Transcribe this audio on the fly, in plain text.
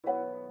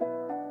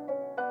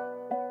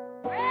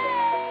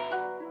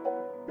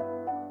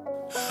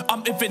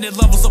I'm infinite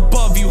levels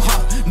above you,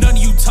 huh? None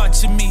of you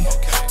touching me.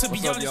 To be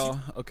What's up, honest, y'all?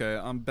 Okay,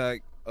 I'm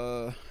back.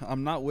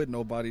 I'm not with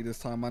nobody this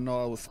time. I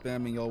know I was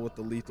spamming y'all with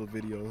the lethal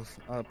videos.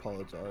 I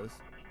apologize.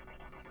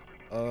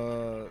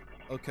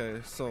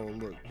 Okay, so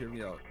look, hear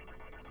me out.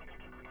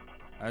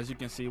 As you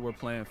can see, we're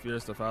playing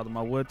Fierce to Fathom.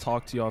 I would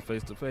talk to y'all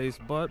face to face,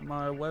 but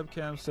my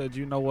webcam said,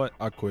 you know what?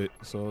 I quit.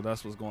 So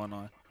that's what's going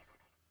on.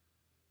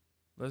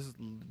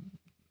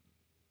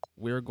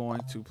 We're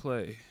going to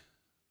play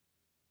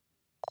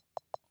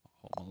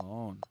Home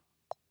Alone.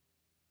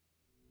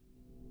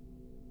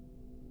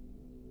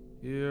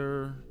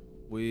 Here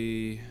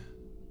we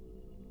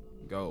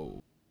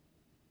go.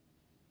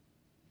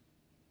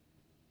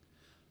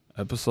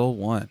 Episode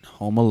 1,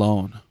 Home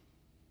Alone,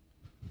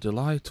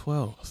 July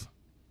 12th.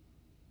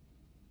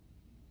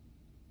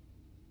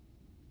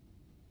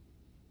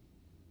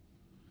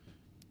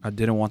 I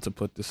didn't want to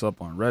put this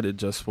up on Reddit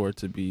just for it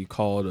to be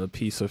called a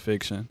piece of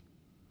fiction.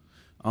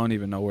 I don't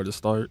even know where to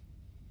start.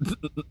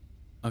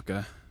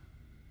 Okay.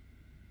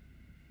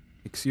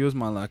 Excuse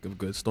my lack of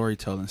good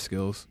storytelling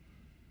skills.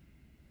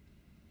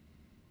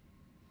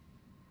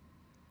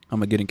 I'm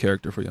gonna get in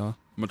character for y'all.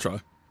 I'm gonna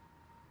try.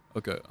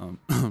 Okay,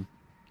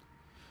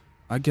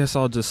 I guess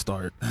I'll just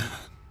start.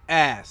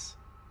 Ass.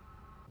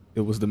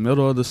 It was the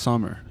middle of the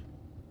summer.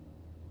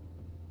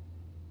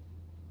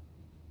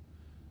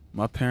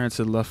 My parents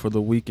had left for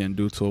the weekend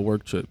due to a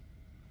work trip.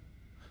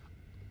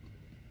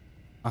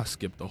 I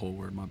skipped the whole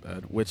word, my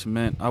bad. Which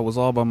meant I was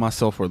all by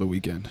myself for the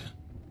weekend.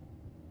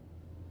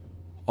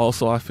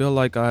 Also, I feel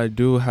like I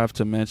do have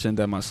to mention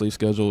that my sleep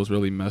schedule was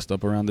really messed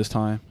up around this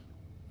time.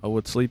 I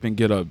would sleep and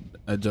get up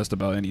at just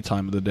about any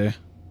time of the day.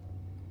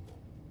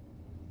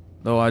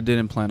 Though I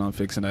didn't plan on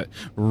fixing that.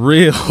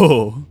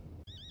 Real!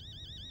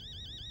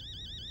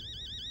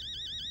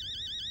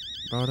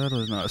 Bro, that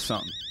does not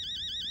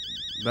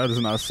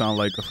sound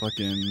like a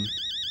fucking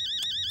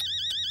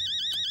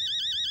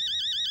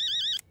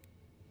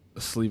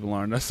sleep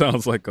alarm. That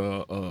sounds like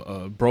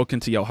a broke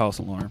into your house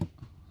alarm.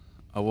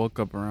 I woke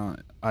up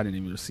around, I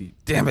didn't even see.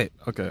 Damn it.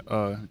 Okay,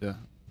 yeah.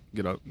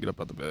 Get up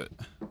out the bed.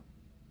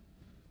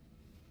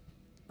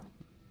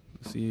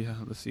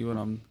 Let's see what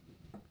I'm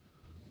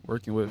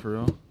working with for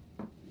real.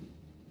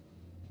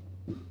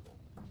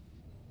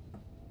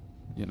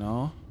 You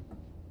know?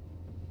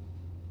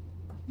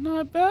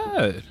 Not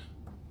bad.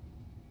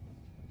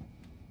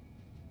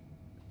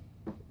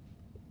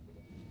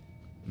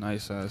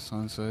 Nice ass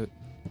sunset.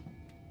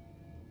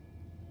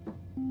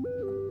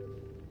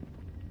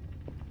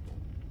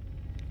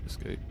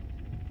 Escape.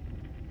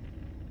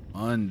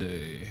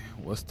 Monday.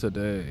 What's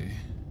today?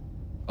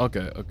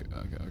 Okay.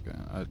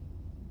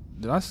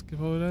 Did I skip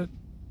over that?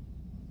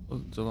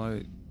 Was it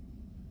July?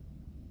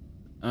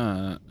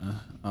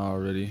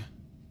 Already.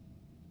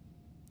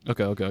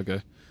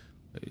 Okay.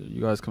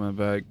 You guys coming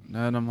back?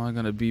 And am I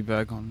gonna be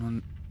back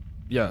on?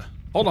 Yeah.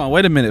 Hold on.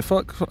 Wait a minute.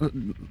 Fuck.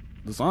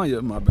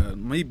 Lasagna. My bad.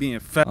 Me being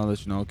fat. I'll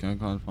let you know. Okay. I'm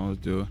calling the phone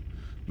to do.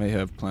 May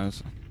have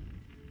plans.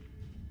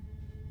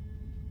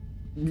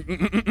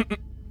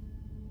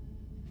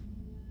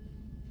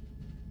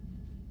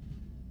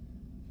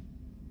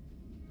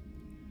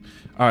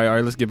 All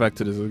right. Let's get back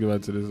to this. Let's get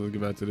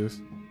back to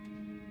this.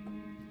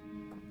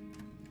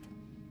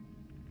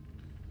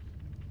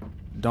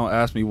 Don't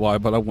ask me why,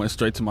 but I went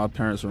straight to my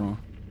parents' room.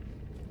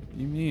 What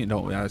do you mean?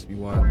 Don't ask me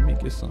why. Let me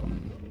get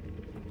something.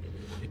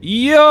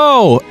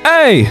 Yo,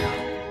 hey,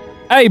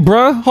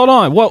 bruh. Hold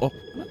on. What?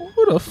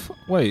 Who the fuck?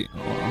 Wait.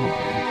 Hold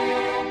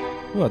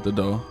on. Who at the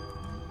door?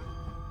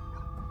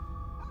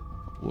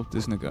 Whoop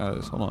this nigga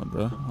ass. Hold on,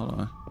 bruh. Hold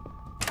on.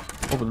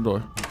 Open the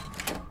door.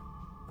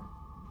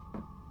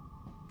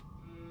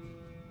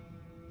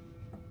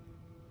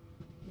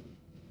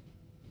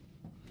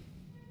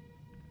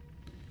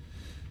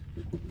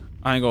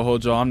 I ain't gonna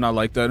hold y'all. I'm not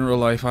like that in real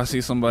life. I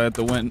see somebody at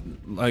the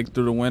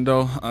through the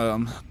window,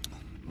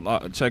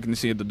 checking to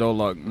see if the door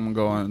locked. I'm gonna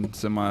go and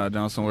sit my eye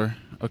down somewhere.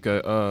 Okay.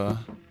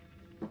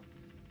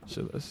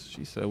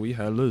 She said we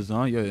had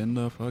lasagna in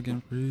the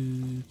fucking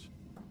fridge.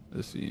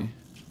 Let's see.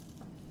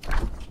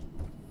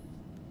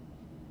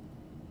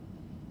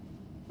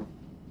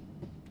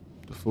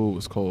 The food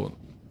was cold.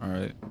 All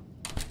right.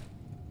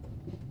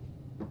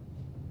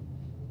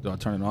 Do I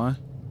turn it on?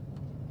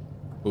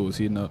 Food was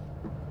heating up.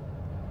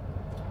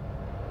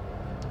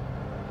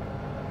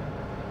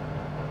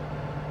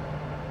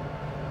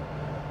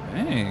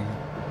 Dang.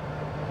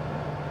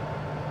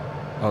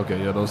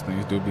 Okay, yeah, those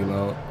things do be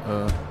loud.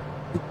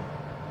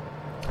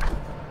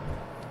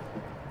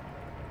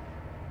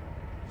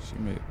 She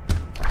made.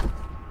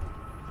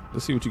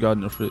 Let's see what you got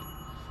in the fridge.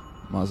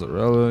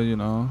 Mozzarella, you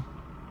know.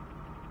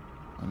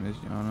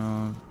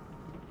 Parmigiano.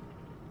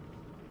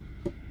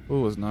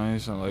 Food was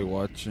nice. I like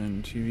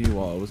watching TV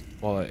while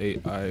I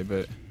ate. I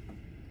bet.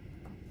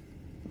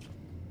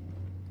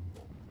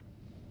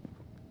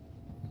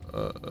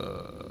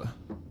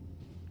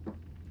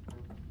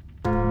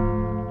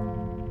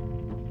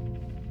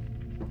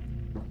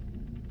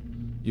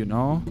 You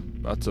know,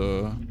 about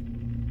to.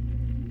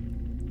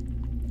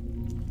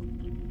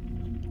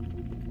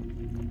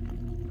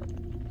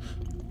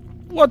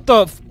 What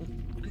the?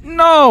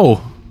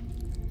 No.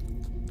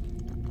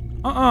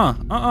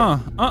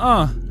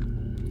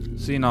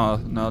 See,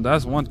 no,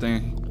 that's one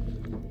thing.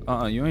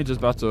 You ain't just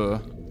about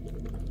to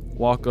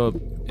walk up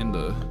in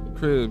the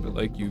crib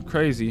like you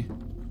crazy.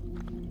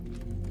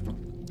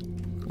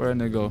 Where'd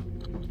they go?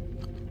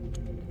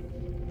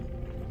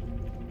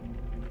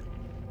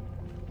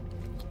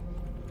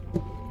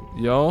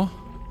 Yo.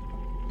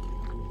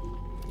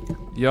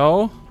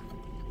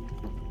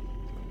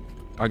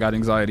 I got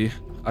anxiety.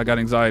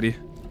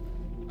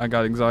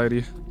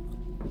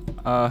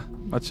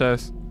 My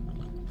chest.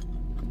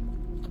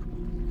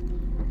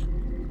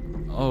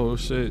 Oh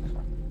shit.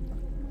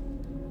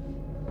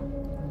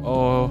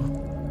 Oh.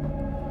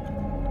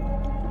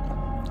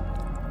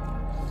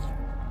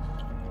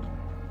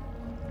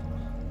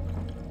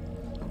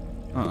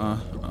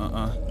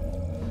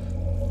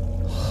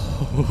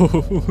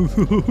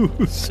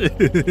 Oh shit.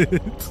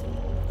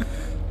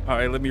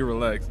 Alright, let me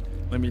relax.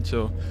 Let me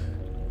chill.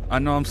 I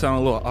know I'm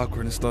sounding a little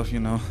awkward and stuff, you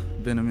know.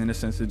 Been a minute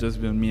since it just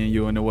been me and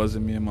you, and it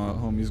wasn't me and my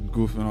homies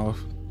goofing off.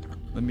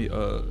 Let me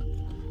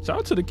shout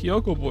out to the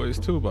Kyoko boys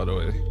too, by the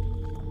way.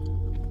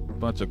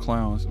 Bunch of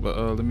clowns. But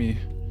let me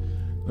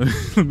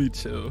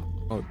chill.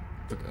 Oh,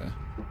 okay.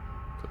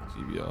 Put the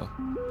TV off.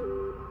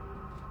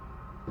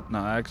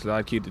 Nah, actually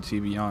I'd keep the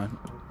TV on.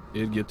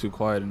 It'd get too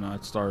quiet and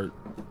I'd start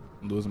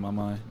losing my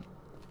mind.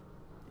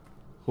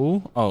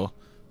 Who? Oh,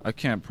 I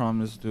can't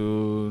promise,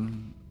 dude.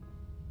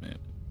 Man.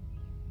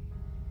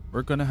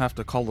 We're gonna have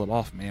to call it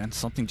off, man.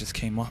 Something just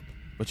came up.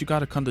 But you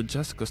gotta come to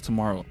Jessica's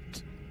tomorrow.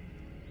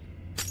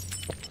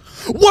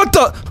 What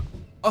the?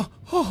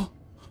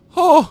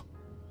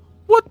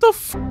 What the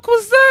fuck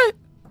was that?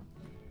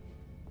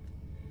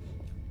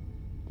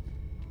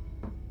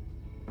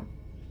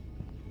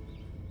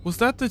 Was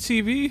that the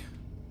TV?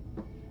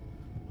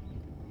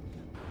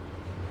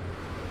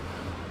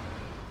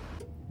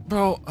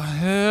 Bro,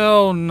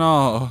 hell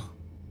no.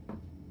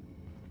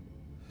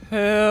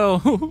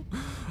 Hell.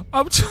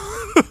 I'm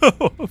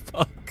oh,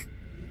 fuck.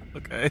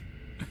 Okay.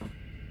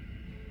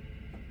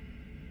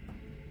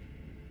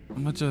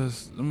 I'ma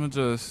just,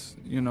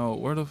 you know,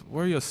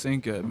 where your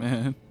sink at,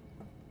 man?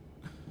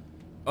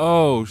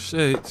 Oh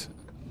shit.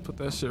 Put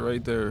that shit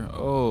right there.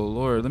 Oh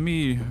Lord, let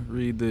me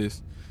read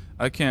this.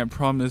 I can't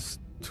promise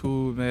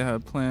two may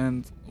have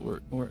plans. We're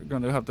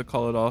gonna have to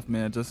call it off,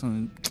 man. Just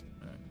on.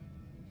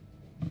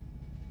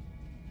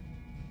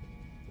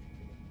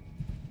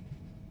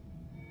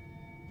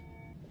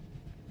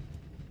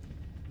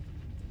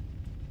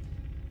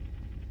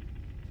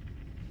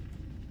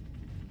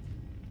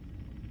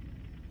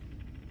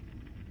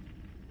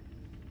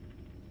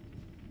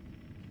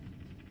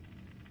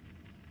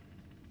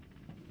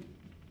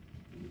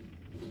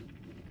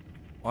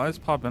 Why is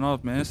popping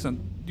off, man?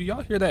 Do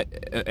y'all hear that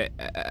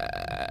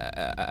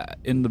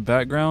in the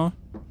background?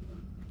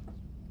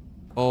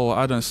 Oh,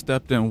 I done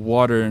stepped in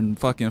water and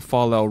fucking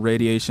fallout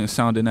radiation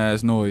sounding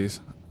ass noise.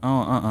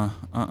 Oh,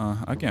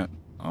 I can't.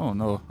 Oh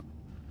no.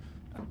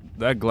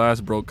 That glass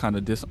broke kind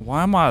of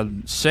Why am I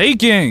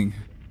shaking?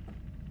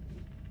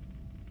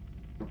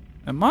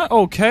 Am I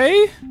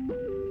okay?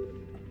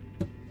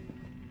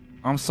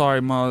 I'm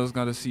sorry, Mom. I was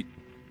gonna see.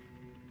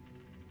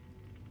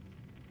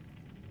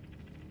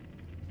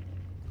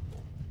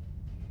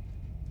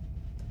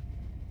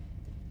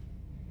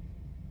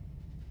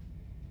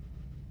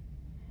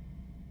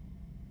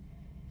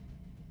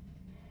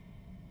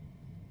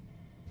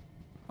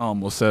 I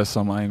almost said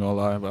something, I ain't gonna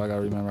lie, but I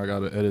gotta remember I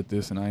gotta edit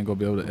this and I ain't gonna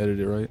be able to edit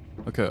it right.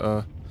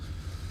 Okay,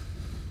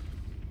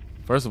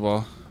 first of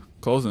all,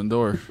 closing the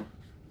door.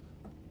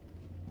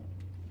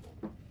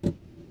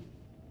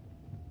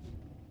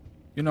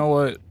 You know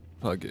what?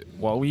 Fuck it.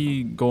 While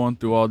we going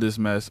through all this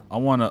mess, I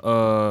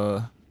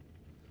wanna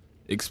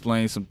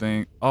explain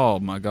something. Oh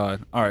my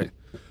god. Alright.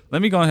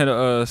 Let me go ahead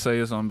and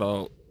say something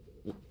about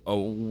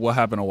what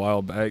happened a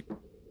while back.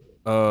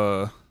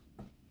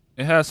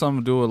 It has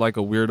something to do with like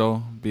a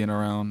weirdo being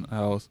around the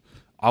house.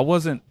 I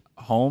wasn't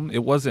home.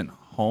 It wasn't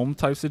home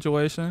type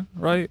situation,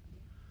 right?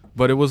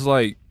 But it was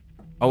like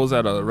I was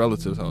at a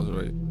relative's house,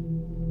 right?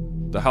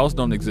 The house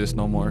don't exist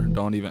no more.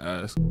 Don't even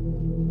ask.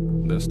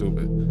 That's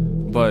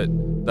stupid. But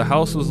the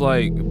house was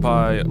like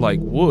by like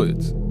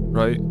woods,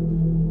 right?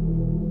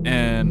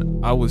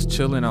 And I was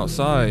chilling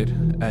outside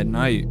at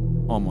night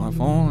on my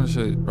phone and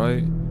shit,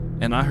 right?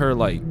 And I heard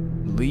like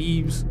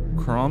leaves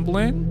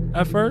crumbling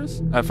at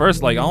first.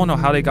 Like I don't know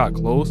how they got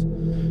close,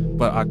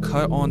 but I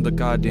cut on the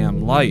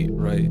goddamn light,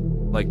 right?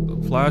 Like the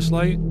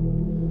flashlight,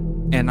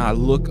 and I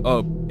look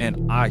up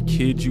and I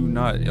kid you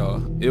not,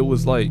 y'all, it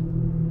was like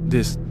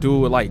this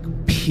dude with like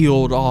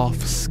peeled off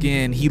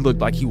skin. He looked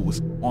like he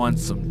was on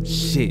some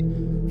shit.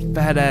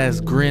 Fat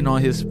ass grin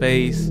on his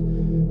face,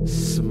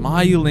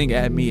 smiling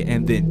at me,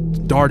 and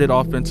then darted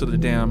off into the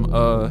damn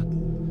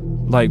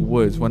like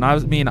woods. When I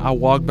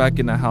walked back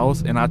in the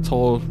house and I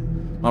told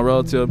my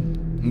relative,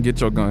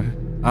 get your gun.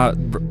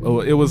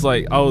 It was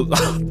like I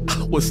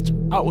was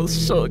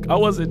shook. I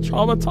wasn't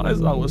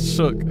traumatized. I was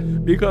shook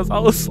because I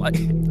was like,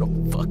 no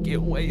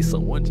fucking way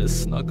someone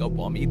just snuck up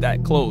on me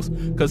that close.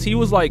 Cause he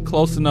was like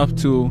close enough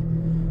to,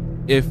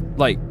 if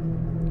like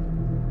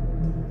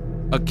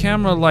A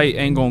camera light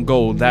ain't gonna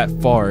go that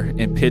far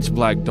in pitch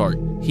black dark.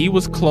 He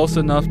was close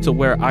enough to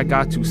where I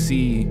got to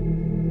see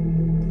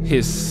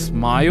his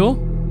smile,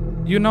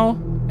 you know,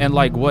 and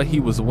like what he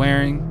was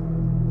wearing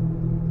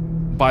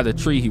by the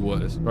tree he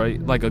was,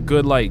 right? Like a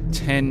good like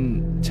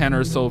 10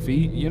 or so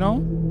feet, you know?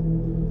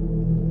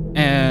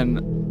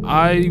 And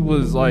I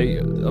was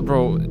like,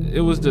 bro,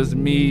 it was just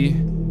me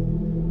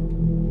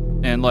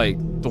and like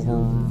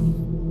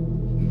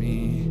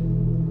me,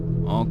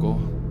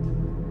 uncle,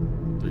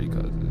 3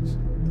 cousins,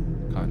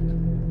 kind of.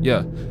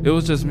 Yeah, it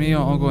was just me,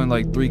 uncle, and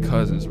like 3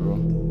 cousins, bro.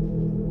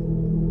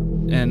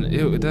 And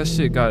that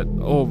shit got,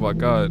 oh my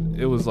god,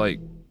 it was like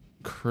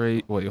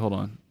crazy. Wait, hold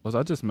on. Was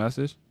I just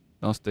messaged?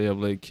 Don't stay up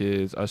late,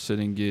 kids. I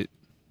shouldn't get.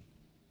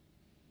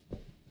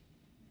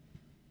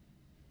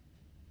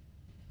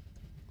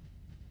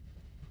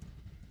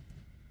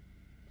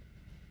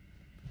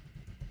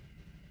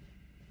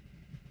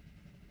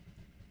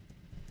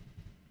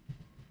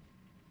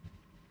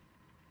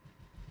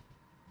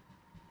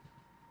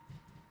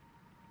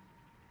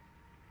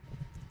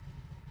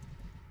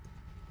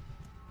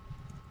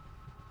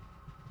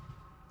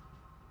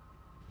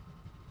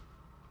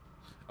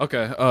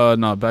 Okay,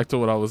 no, back to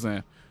what I was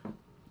saying.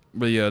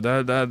 But yeah,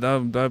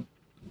 that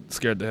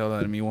scared the hell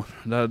out of me.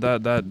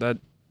 That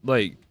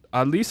like,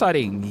 at least I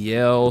didn't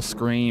yell,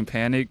 scream,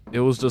 panic. It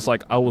was just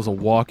like I was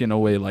walking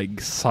away like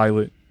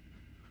silent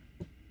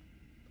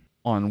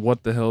on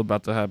what the hell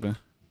about to happen.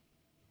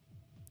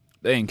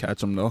 They ain't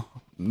catch him though.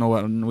 No,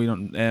 we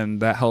don't, and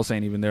that house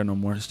ain't even there no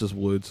more. It's just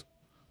woods.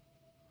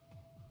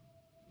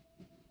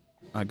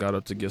 I got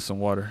up to get some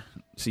water.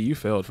 See, you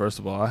failed. First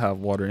of all, I have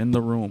water in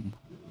the room.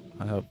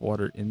 I have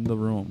water in the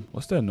room.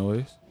 What's that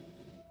noise?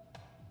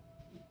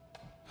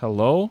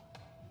 Hello?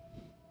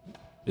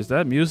 Is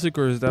that music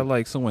or is that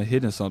like someone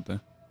hitting something?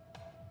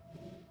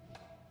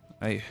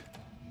 Hey.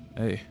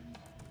 Hey.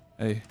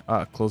 Hey.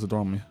 Ah, close the door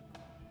on me.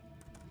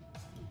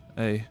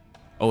 Hey.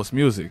 Oh, it's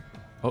music.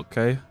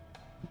 Okay.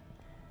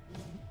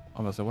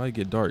 I'm gonna say, why it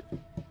get dark?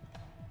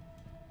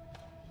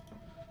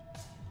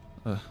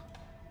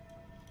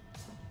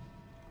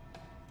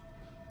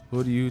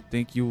 Who do you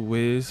think you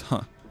is?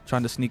 Huh?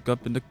 Trying to sneak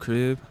up in the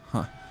crib?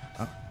 Huh?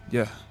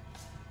 Yeah.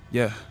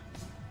 Yeah.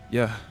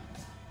 Yeah.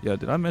 Yeah,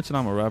 did I mention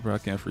I'm a rapper? I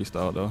can't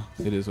freestyle though.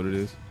 It is what it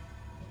is.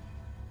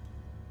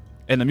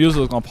 And the music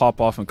was gonna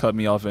pop off and cut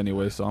me off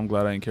anyway, so I'm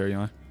glad I didn't carry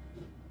on.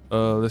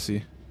 Let's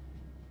see.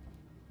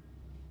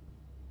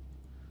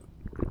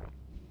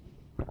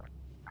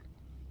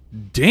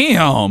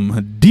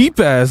 Damn! Deep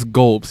ass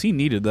gulps. He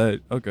needed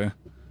that. Okay.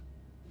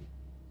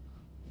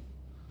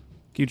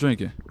 Keep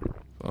drinking.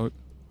 Fuck.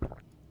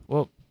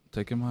 Well,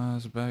 taking my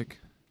ass back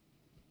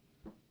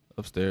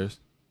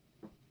upstairs.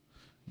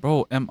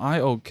 Bro, am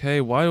I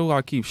okay? Why do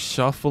I keep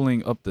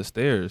shuffling up the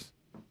stairs?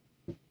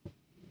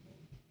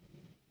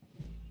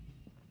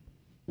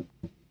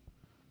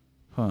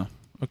 Huh.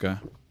 Okay.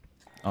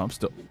 Oh, I'm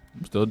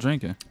still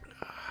drinking.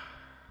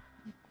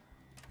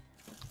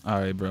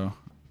 All right, bro.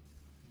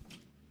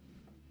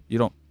 You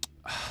don't.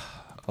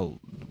 Oh,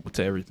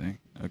 to everything.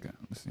 Okay.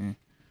 Let's see.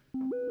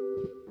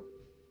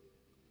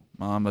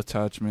 Mom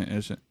attachment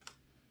isn't.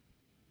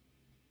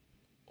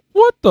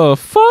 What the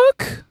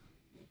fuck?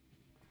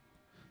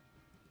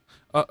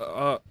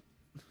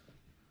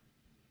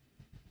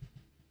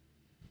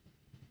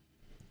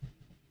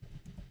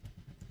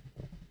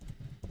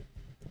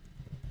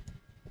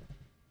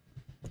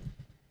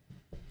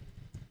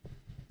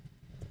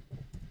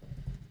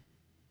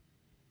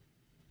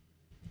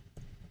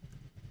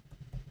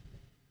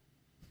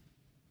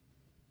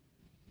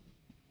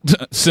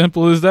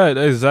 Simple as that.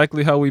 That's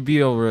exactly how we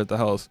be over at the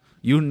house.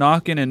 You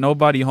knocking and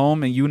nobody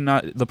home, and you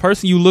not the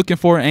person you looking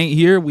for ain't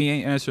here. We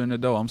ain't answering the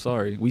door. I'm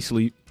sorry. We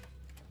sleep.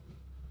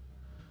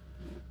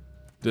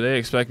 Do they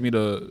expect me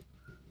to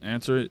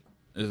answer it?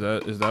 Is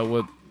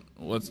that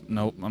what's?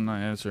 Nope. I'm not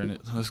answering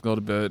it. Let's go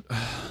to bed.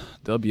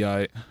 They'll be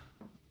alright.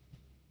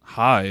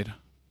 Hide.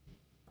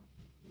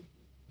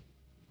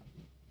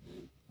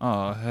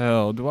 Oh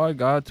hell. Do I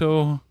got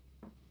to?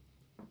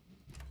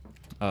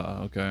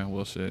 Okay.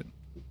 Well, shit.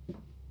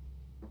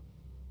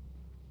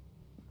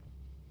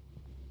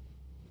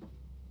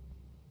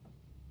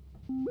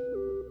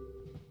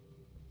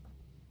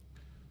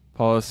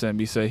 Paula sent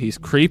me say he's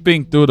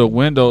creeping through the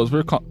windows.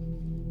 We're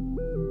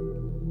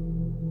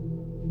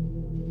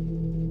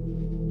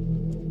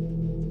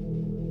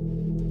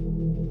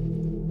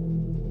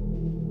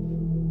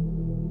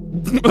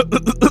Let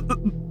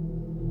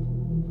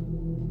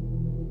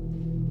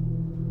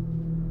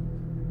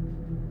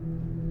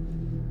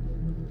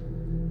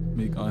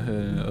me go ahead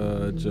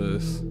and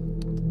just.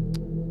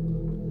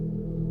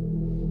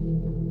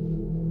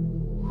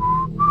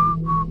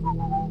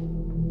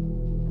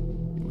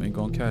 You ain't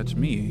gonna catch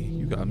me.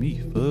 You got me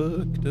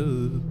fucked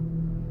up.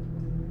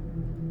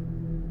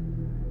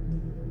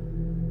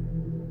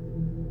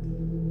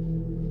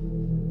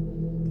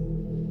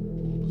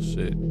 Oh,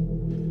 shit.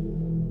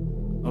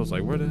 I was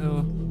like, where the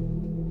hell?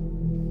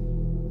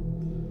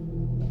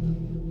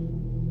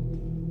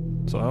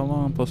 So how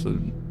long I'm supposed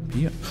to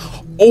Yeah.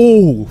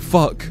 Oh,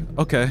 fuck.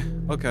 Okay.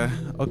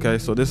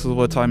 So this is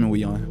what timing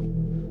we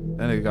on.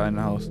 That nigga got in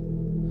the house.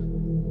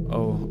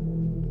 Oh.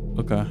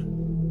 Okay.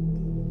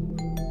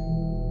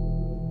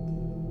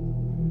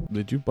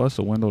 Did you bust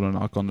a window to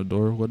knock on the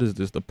door? What is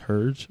this? The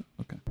purge?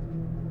 Okay.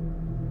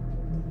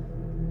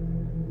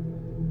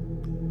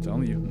 I'm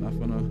telling you, not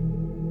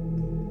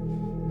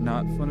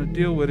fun to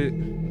deal with it.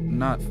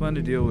 Not fun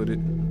to deal with it.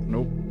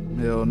 Nope.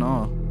 Hell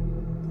no.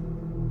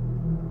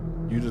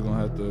 You just gonna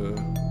have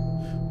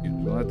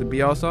to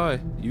be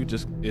outside.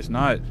 It's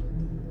not.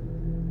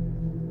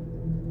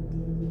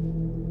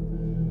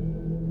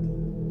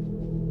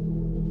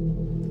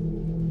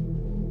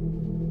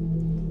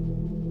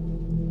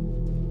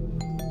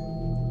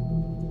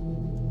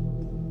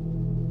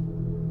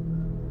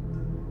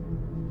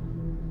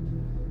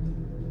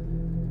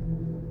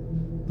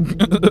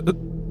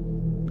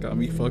 Got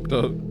me fucked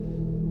up.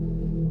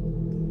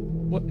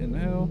 What in the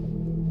hell?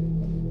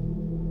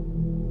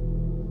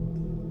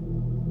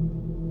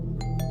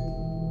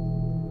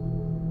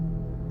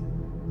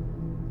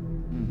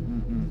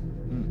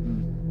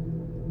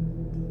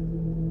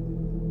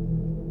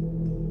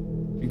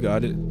 You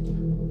got it.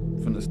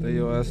 Finna stay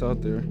your ass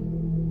out there.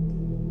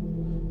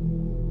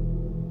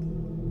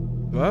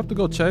 Do I have to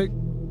go check?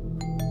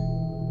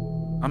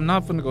 I'm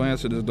not finna go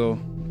answer this though.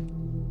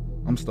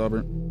 I'm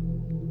stubborn.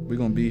 We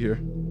gonna be here.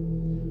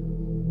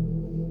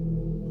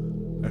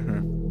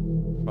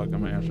 Fuck,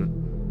 I'm gonna answer.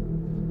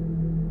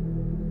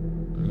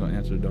 I'm gonna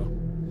answer though.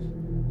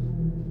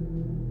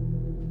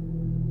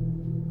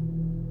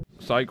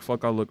 Psych,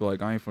 fuck I look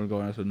like. I ain't finna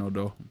go answer no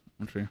door.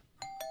 I'm sure.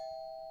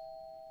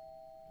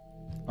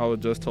 I was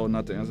just told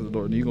not to answer the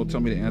door. You gonna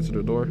tell me to answer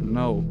the door?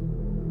 No.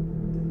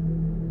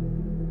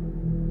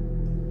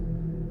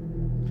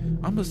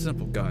 I'm a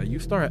simple guy. You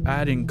start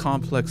adding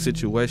complex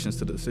situations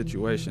to the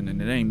situation,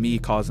 and it ain't me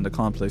causing the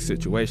complex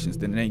situations,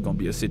 then it ain't gonna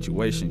be a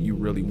situation you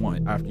really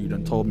want after you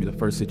done told me the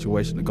first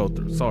situation to go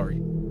through. Sorry.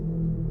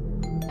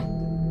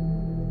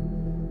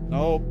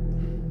 Nope.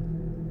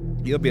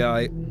 You'll be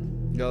alright.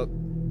 Yup.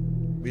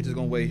 We just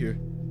gonna wait here.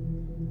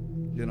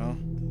 You know?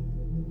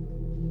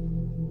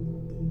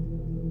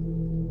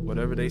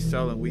 Whatever they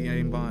selling, we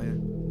ain't buying.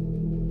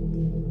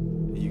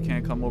 And you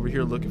can't come over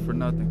here looking for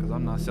nothing, because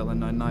I'm not selling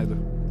nothing either.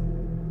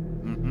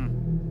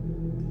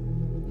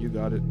 You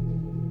got it.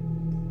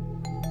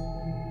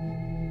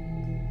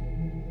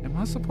 Am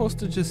I supposed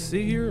to just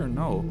sit here or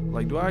no?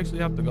 Like, do I actually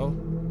have to go?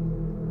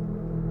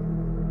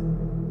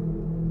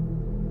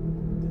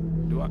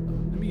 Do I?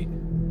 Let me.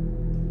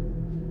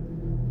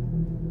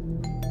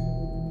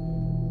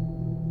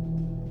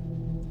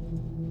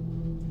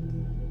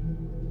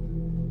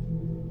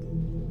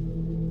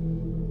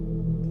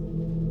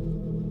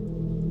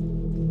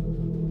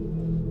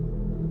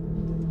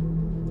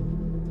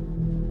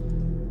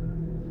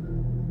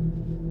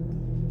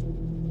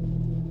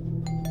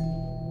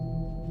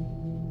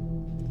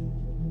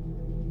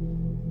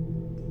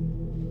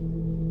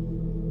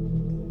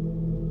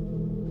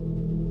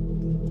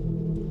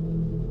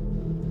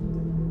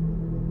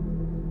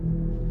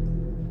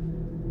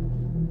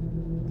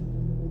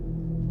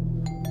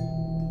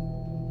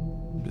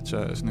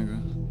 Ass nigga.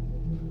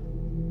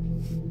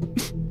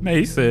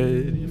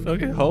 Mason, you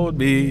fucking hold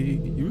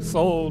me. You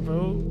sold,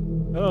 bro.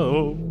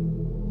 Oh.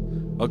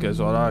 Okay,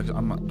 so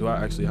do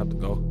I actually have to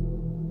go?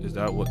 Is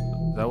that what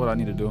I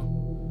need to do?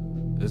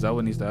 Is that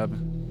what needs to happen?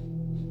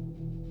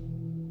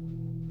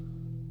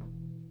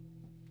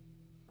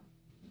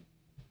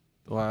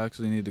 Do I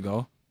actually need to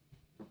go?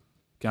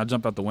 Can I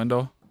jump out the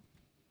window?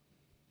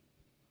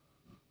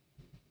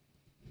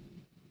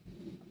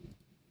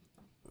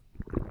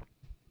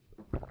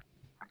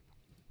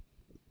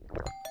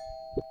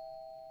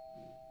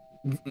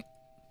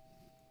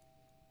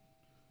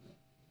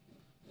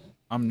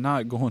 I'm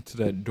not going to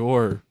that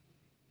door.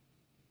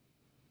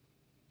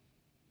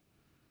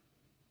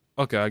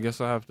 Okay, I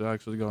guess I have to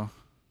actually go.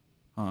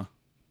 Huh.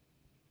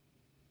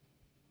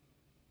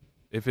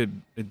 If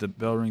the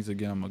bell rings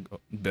again, I'm gonna go.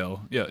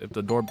 Bell. Yeah, if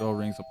the doorbell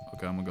rings,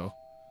 okay, I'm gonna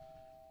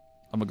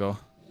go.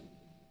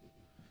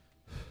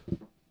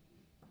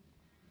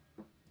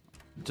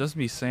 Just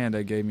me saying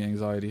that gave me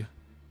anxiety.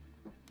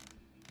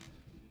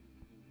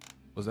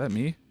 Was that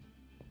me?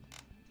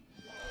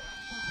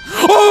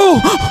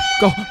 Oh!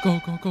 Go.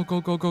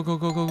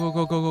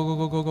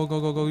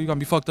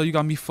 You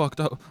got me fucked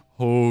up.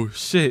 Oh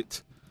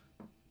shit.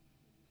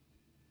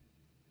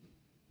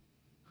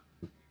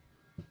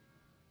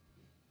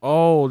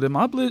 Oh, did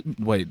my blit?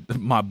 Wait,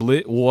 my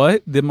blit?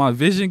 What? Did my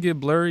vision get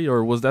blurry,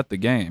 or was that the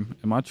game?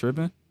 Am I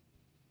tripping?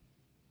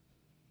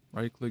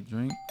 Right click,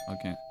 drink. I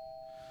can't.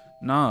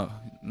 Nah.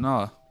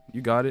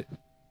 You got it.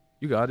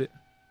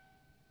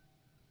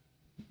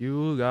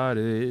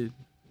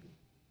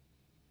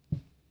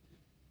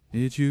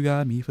 Bitch, you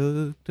got me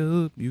fucked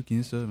up. You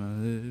can suck my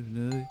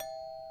life.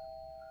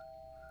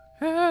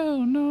 Hell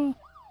no.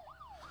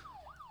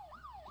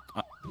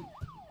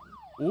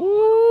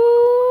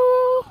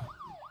 Ooh.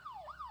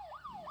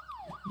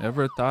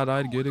 Never thought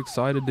I'd get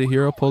excited to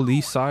hear a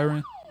police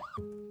siren.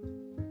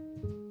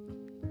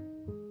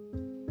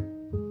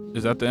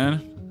 Is that the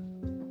end?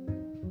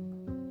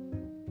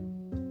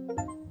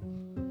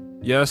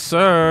 Yes,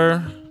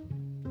 sir.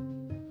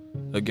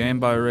 A game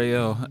by Ray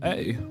L.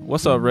 Hey,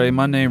 what's up, Ray?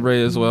 My name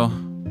Ray as well.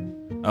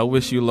 I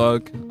wish you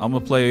luck. I'm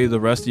gonna play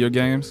the rest of your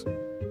games,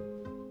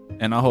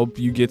 and I hope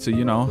you get to,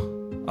 you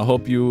know, I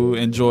hope you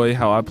enjoy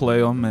how I play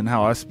them and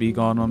how I speak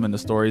on them and the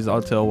stories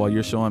I'll tell while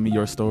you're showing me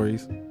your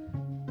stories.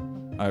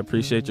 I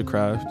appreciate your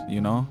craft,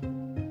 you know.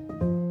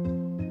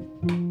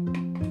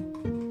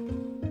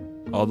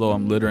 Although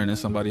I'm littering in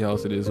somebody's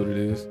house, it is what it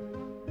is.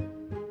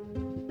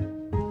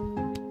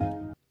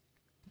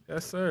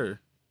 Yes, sir.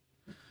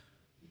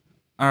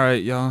 All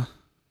right, y'all.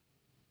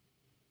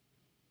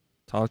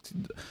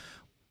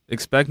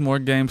 Expect more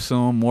games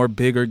soon, more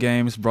bigger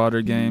games,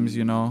 broader games,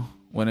 you know,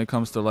 when it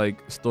comes to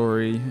like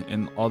story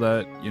and all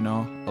that, you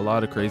know, a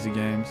lot of crazy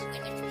games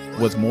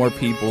with more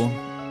people,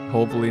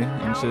 hopefully,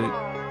 and shit.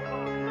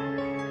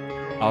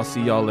 I'll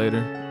see y'all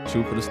later.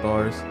 Shoot for the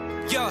stars.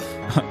 Yeah.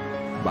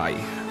 Bye.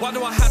 Why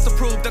do I have to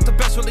prove that the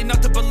best really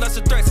nothing but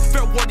lesser threats?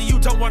 Fair warning, you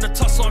don't want to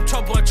tussle, I'm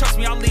trouble, and trust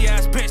me, I'll leave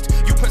ass bitch.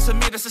 You pressing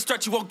me, that's a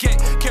stretch you won't get.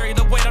 Carry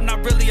the weight, I'm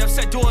not really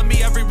upset. Doing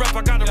me every rep,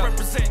 I gotta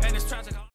represent.